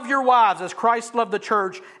 love your wives as Christ loved the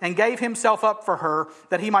church and gave himself up for her,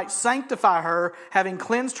 that he might sanctify her, having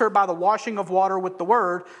cleansed her by the washing of water with the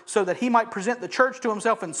word, so that he might present the church to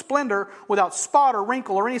himself in splendor, without spot or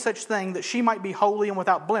wrinkle or any such thing, that she might be holy and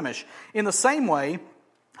without blemish. In the same way,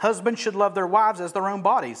 husbands should love their wives as their own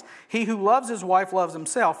bodies. He who loves his wife loves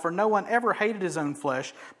himself, for no one ever hated his own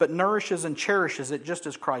flesh, but nourishes and cherishes it, just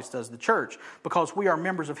as Christ does the church, because we are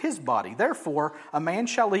members of his body. Therefore, a man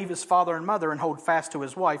shall leave his father and mother and hold fast to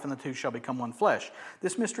his wife, and the two shall become one flesh.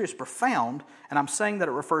 This mystery is profound, and I'm saying that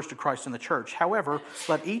it refers to Christ and the church. However,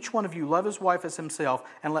 let each one of you love his wife as himself,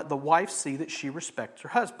 and let the wife see that she respects her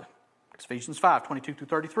husband. It's Ephesians 5, 22 through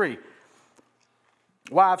 33.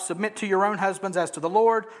 Wives, submit to your own husbands as to the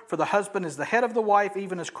Lord, for the husband is the head of the wife,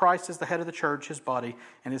 even as Christ is the head of the church, his body,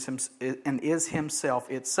 and is himself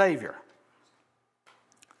its Savior.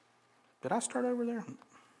 Did I start over there?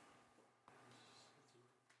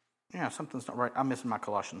 Yeah, something's not right. I'm missing my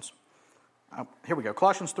Colossians. Here we go.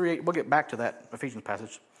 Colossians 3:8. We'll get back to that Ephesians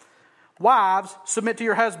passage. Wives, submit to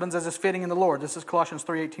your husbands as is fitting in the Lord. This is Colossians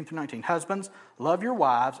 3:18 through 19. Husbands, love your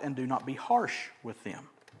wives and do not be harsh with them.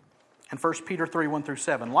 And 1 Peter 3, 1 through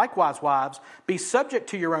 7. Likewise, wives, be subject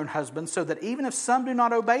to your own husbands, so that even if some do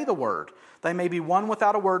not obey the word, they may be won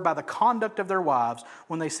without a word by the conduct of their wives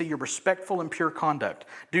when they see your respectful and pure conduct.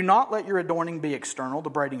 Do not let your adorning be external, the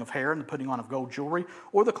braiding of hair and the putting on of gold jewelry,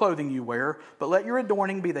 or the clothing you wear, but let your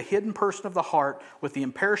adorning be the hidden person of the heart with the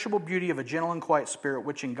imperishable beauty of a gentle and quiet spirit,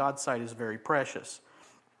 which in God's sight is very precious.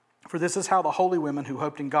 For this is how the holy women who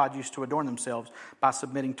hoped in God used to adorn themselves, by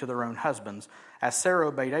submitting to their own husbands, as Sarah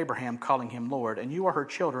obeyed Abraham, calling him Lord. And you are her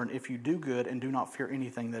children if you do good and do not fear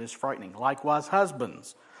anything that is frightening. Likewise,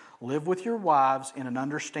 husbands, live with your wives in an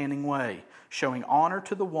understanding way, showing honor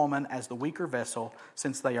to the woman as the weaker vessel,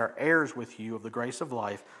 since they are heirs with you of the grace of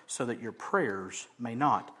life, so that your prayers may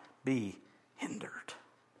not be hindered.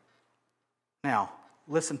 Now,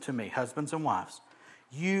 listen to me, husbands and wives.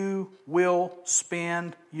 You will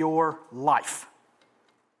spend your life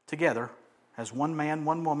together as one man,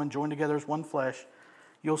 one woman, joined together as one flesh.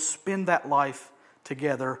 You'll spend that life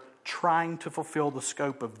together trying to fulfill the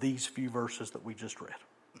scope of these few verses that we just read.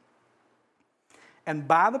 And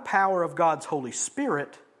by the power of God's Holy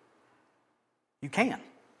Spirit, you can.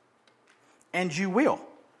 And you will.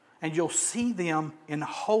 And you'll see them in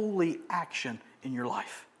holy action in your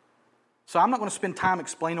life. So I'm not going to spend time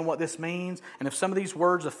explaining what this means. And if some of these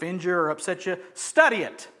words offend you or upset you, study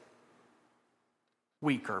it.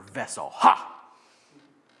 Weaker vessel. Ha!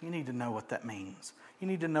 You need to know what that means. You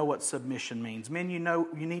need to know what submission means. Men, you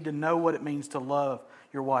need to know what it means to love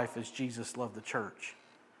your wife as Jesus loved the church.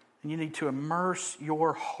 And you need to immerse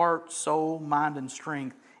your heart, soul, mind, and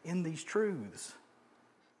strength in these truths.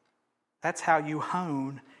 That's how you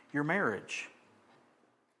hone your marriage.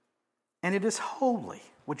 And it is holy,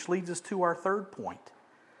 which leads us to our third point.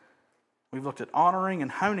 We've looked at honoring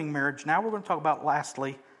and honing marriage. Now we're going to talk about,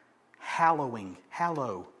 lastly,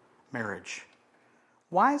 hallow marriage.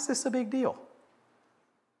 Why is this a big deal?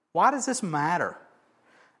 Why does this matter?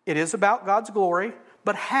 It is about God's glory,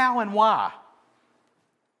 but how and why?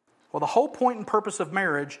 Well, the whole point and purpose of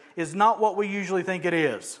marriage is not what we usually think it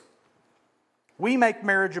is. We make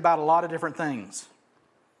marriage about a lot of different things.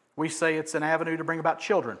 We say it's an avenue to bring about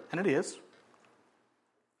children, and it is.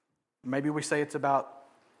 Maybe we say it's about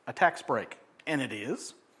a tax break, and it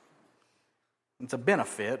is. It's a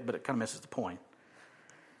benefit, but it kind of misses the point.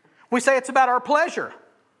 We say it's about our pleasure,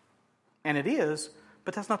 and it is,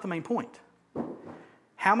 but that's not the main point.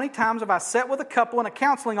 How many times have I sat with a couple in a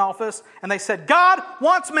counseling office and they said, God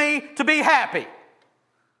wants me to be happy.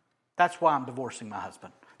 That's why I'm divorcing my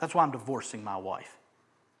husband. That's why I'm divorcing my wife.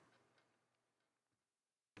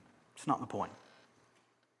 It's not the point.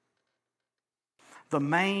 The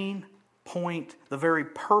main point, the very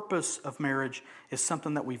purpose of marriage is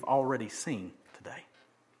something that we've already seen today.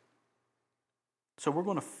 So we're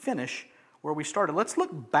going to finish where we started. Let's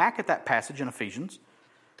look back at that passage in Ephesians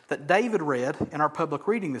that David read in our public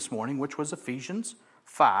reading this morning, which was Ephesians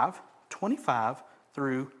 5:25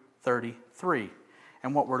 through 33.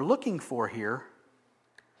 And what we're looking for here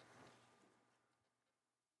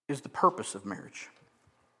is the purpose of marriage.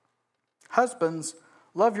 Husbands,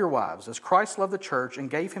 love your wives as Christ loved the church and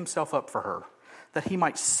gave himself up for her, that he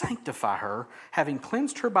might sanctify her, having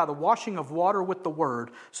cleansed her by the washing of water with the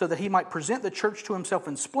word, so that he might present the church to himself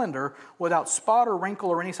in splendor, without spot or wrinkle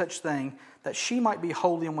or any such thing, that she might be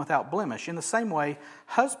holy and without blemish. In the same way,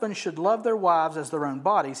 husbands should love their wives as their own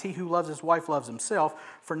bodies. He who loves his wife loves himself,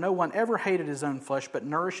 for no one ever hated his own flesh, but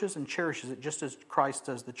nourishes and cherishes it, just as Christ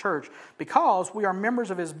does the church, because we are members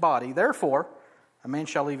of his body. Therefore, a man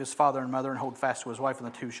shall leave his father and mother and hold fast to his wife, and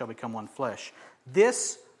the two shall become one flesh.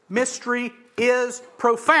 This mystery is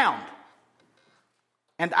profound.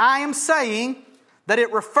 And I am saying that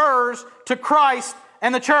it refers to Christ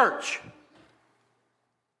and the church.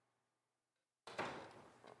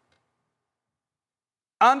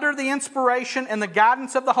 Under the inspiration and the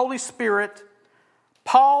guidance of the Holy Spirit,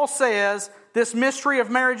 Paul says this mystery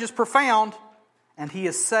of marriage is profound, and he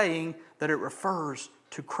is saying that it refers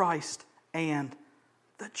to Christ and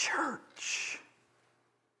the church.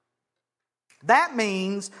 That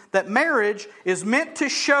means that marriage is meant to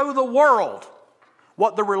show the world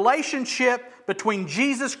what the relationship between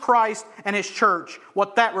Jesus Christ and his church,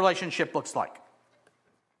 what that relationship looks like.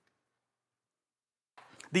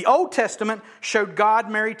 The Old Testament showed God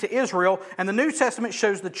married to Israel, and the New Testament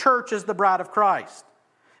shows the church as the bride of Christ.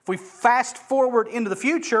 If we fast forward into the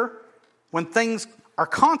future, when things are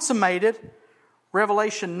consummated,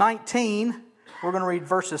 Revelation 19, we're going to read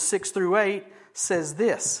verses 6 through 8, says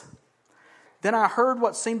this. Then I heard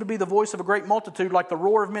what seemed to be the voice of a great multitude, like the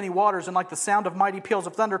roar of many waters and like the sound of mighty peals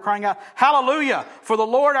of thunder, crying out, Hallelujah! For the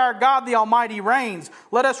Lord our God the Almighty reigns.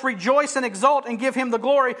 Let us rejoice and exult and give him the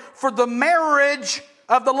glory, for the marriage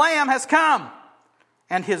of the Lamb has come,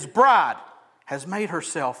 and his bride has made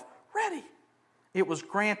herself ready. It was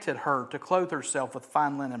granted her to clothe herself with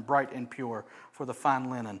fine linen, bright and pure, for the fine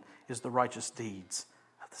linen is the righteous deeds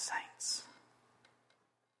of the saints.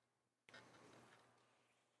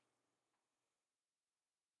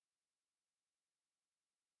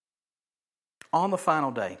 On the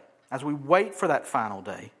final day, as we wait for that final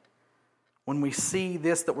day, when we see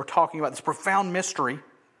this that we're talking about, this profound mystery,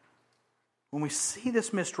 when we see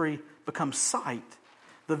this mystery become sight,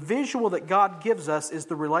 the visual that God gives us is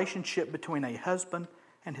the relationship between a husband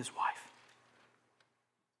and his wife.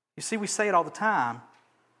 You see, we say it all the time,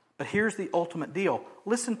 but here's the ultimate deal.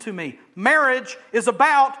 Listen to me. Marriage is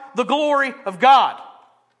about the glory of God.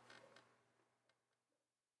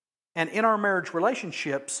 And in our marriage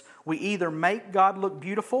relationships, we either make God look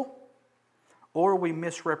beautiful or we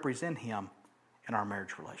misrepresent Him in our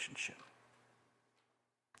marriage relationship.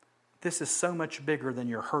 This is so much bigger than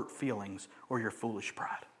your hurt feelings or your foolish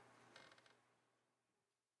pride.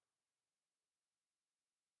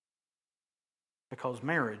 Because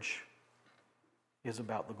marriage is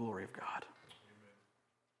about the glory of God.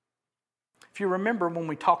 If you remember when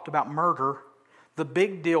we talked about murder, the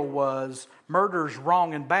big deal was murder's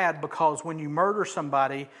wrong and bad because when you murder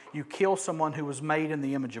somebody, you kill someone who was made in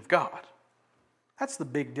the image of God. That's the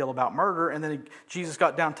big deal about murder. And then Jesus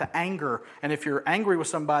got down to anger. And if you're angry with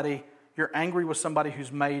somebody, you're angry with somebody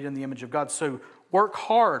who's made in the image of God. So work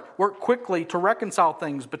hard, work quickly to reconcile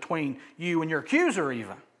things between you and your accuser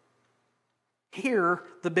even. Here,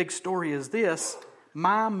 the big story is this: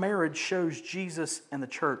 my marriage shows Jesus and the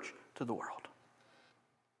church to the world.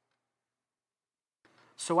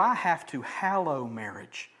 So I have to hallow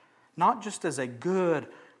marriage, not just as a good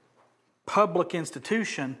public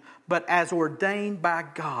institution, but as ordained by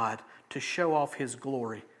God to show off His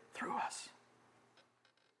glory through us.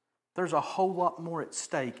 There's a whole lot more at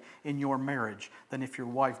stake in your marriage than if your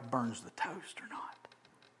wife burns the toast or not.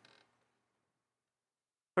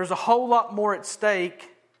 There's a whole lot more at stake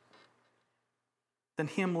than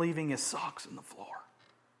him leaving his socks on the floor.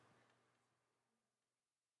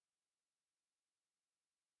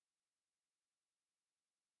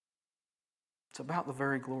 It's about the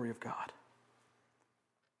very glory of God.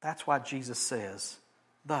 That's why Jesus says,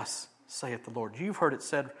 "Thus saith the Lord." You've heard it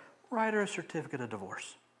said, write her a certificate of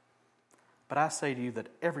divorce. But I say to you that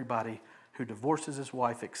everybody who divorces his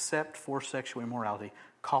wife except for sexual immorality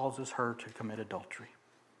causes her to commit adultery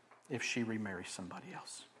if she remarries somebody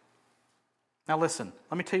else. Now listen,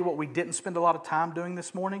 let me tell you what we didn't spend a lot of time doing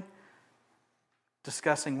this morning.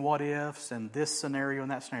 Discussing what ifs and this scenario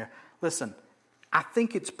and that scenario. Listen, I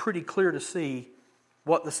think it's pretty clear to see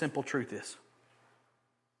what the simple truth is.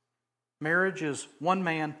 Marriage is one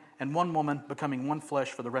man and one woman becoming one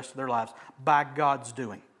flesh for the rest of their lives by God's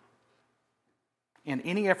doing. And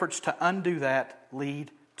any efforts to undo that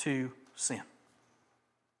lead to sin.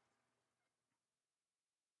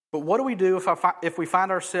 But what do we do if we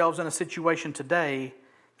find ourselves in a situation today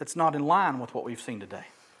that's not in line with what we've seen today?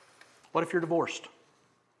 What if you're divorced?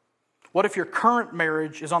 What if your current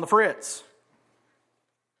marriage is on the fritz?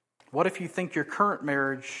 What if you think your current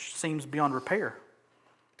marriage seems beyond repair?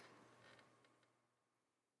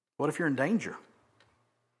 What if you're in danger?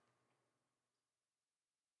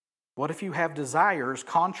 What if you have desires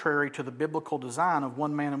contrary to the biblical design of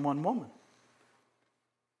one man and one woman?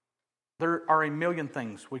 There are a million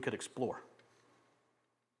things we could explore.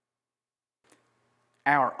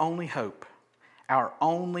 Our only hope, our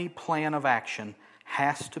only plan of action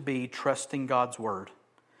has to be trusting God's Word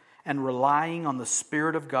and relying on the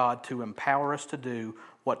Spirit of God to empower us to do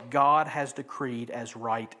what God has decreed as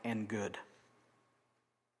right and good.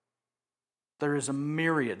 There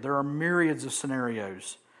are myriads of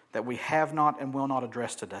scenarios that we have not and will not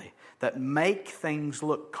address today that make things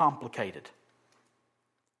look complicated.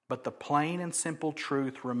 But the plain and simple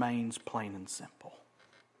truth remains plain and simple.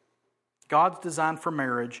 God's design for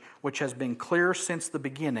marriage, which has been clear since the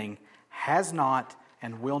beginning, has not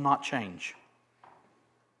and will not change.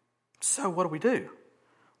 So what do?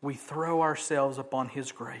 We throw ourselves upon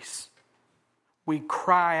His grace. We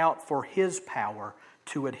cry out for His power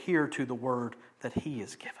to adhere to the word that He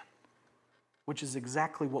has given. Which is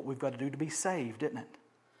exactly what we've got to do to be saved, isn't it?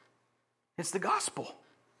 It's the gospel.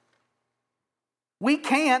 We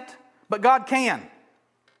can't, but God can.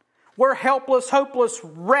 We're helpless, hopeless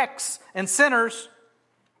wrecks and sinners.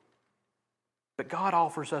 But God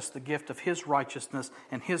offers us the gift of His righteousness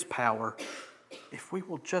and His power if we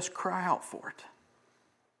will just cry out for it.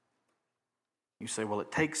 You say, well,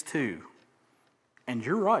 it takes two. And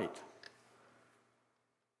you're right.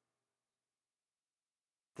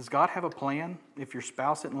 Does God have a plan if your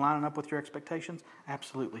spouse isn't lining up with your expectations?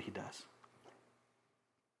 Absolutely He does.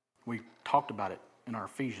 We talked about it in our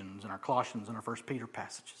Ephesians and our Colossians and our 1 Peter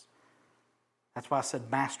passages. That's why I said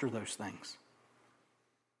master those things.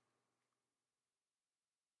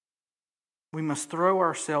 We must throw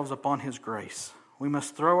ourselves upon His grace. We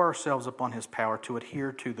must throw ourselves upon His power to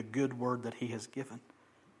adhere to the good word that He has given.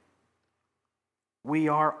 We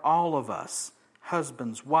are, all of us,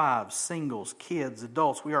 husbands, wives, singles, kids,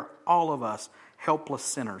 adults. We are all of us helpless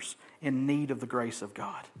sinners in need of the grace of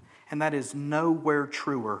God. And that is nowhere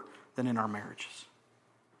truer than in our marriages.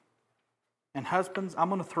 And husbands, I'm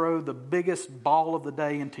going to throw the biggest ball of the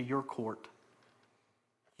day into your court.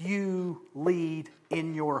 You lead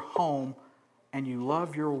in your home and you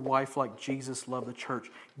love your wife like Jesus loved the church.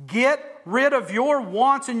 Get rid of your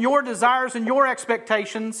wants and your desires and your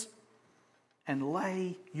expectations and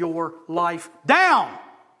lay your life down.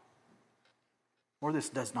 Or this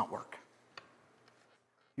does not work.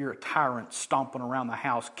 You're a tyrant stomping around the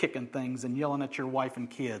house, kicking things and yelling at your wife and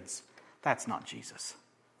kids. That's not Jesus.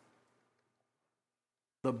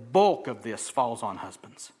 The bulk of this falls on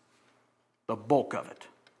husbands. The bulk of it.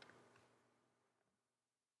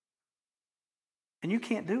 And you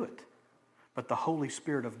can't do it. But the Holy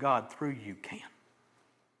Spirit of God through you can.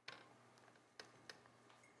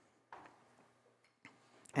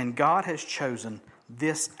 And God has chosen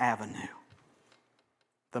this avenue,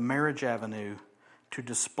 the marriage avenue, to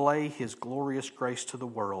display His glorious grace to the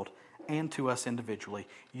world and to us individually.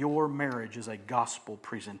 Your marriage is a gospel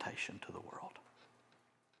presentation to the world.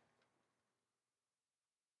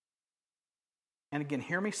 And again,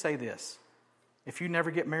 hear me say this. If you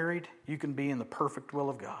never get married, you can be in the perfect will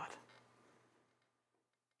of God.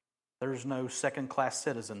 There's no second-class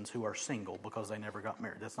citizens who are single because they never got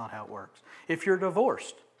married. That's not how it works. If you're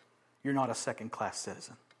divorced, you're not a second-class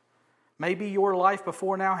citizen. Maybe your life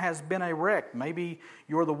before now has been a wreck. Maybe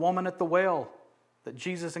you're the woman at the well that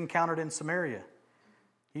Jesus encountered in Samaria.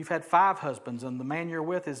 You've had 5 husbands and the man you're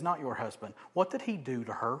with is not your husband. What did He do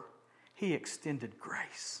to her? He extended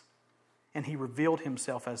grace. And He revealed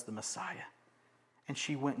Himself as the Messiah. And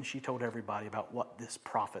she went and she told everybody about what this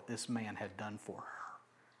prophet, this man had done for her.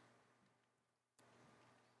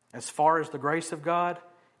 As far as the grace of God,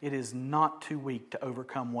 it is not too weak to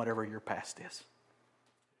overcome whatever your past is.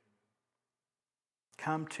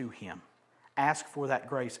 Come to Him. Ask for that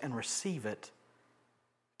grace and receive it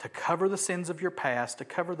to cover the sins of your past, to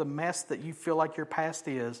cover the mess that you feel like your past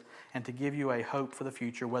is, and to give you a hope for the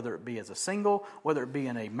future, whether it be as a single, whether it be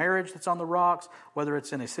in a marriage that's on the rocks, whether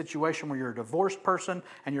it's in a situation where you're a divorced person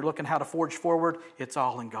and you're looking how to forge forward. It's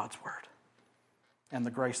all in God's Word. And the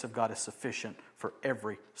grace of God is sufficient for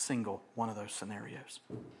every single one of those scenarios.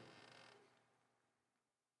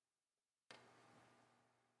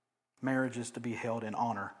 Marriage is to be held in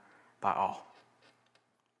honor by all.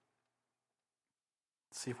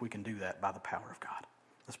 Let's see if we can do that by the power of God.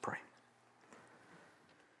 Let's pray.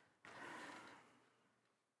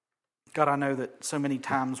 God, I know that so many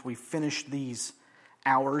times we finish these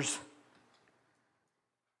hours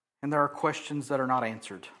and there are questions that are not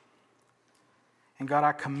answered. And God,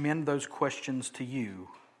 I commend those questions to you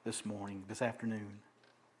this morning, this afternoon.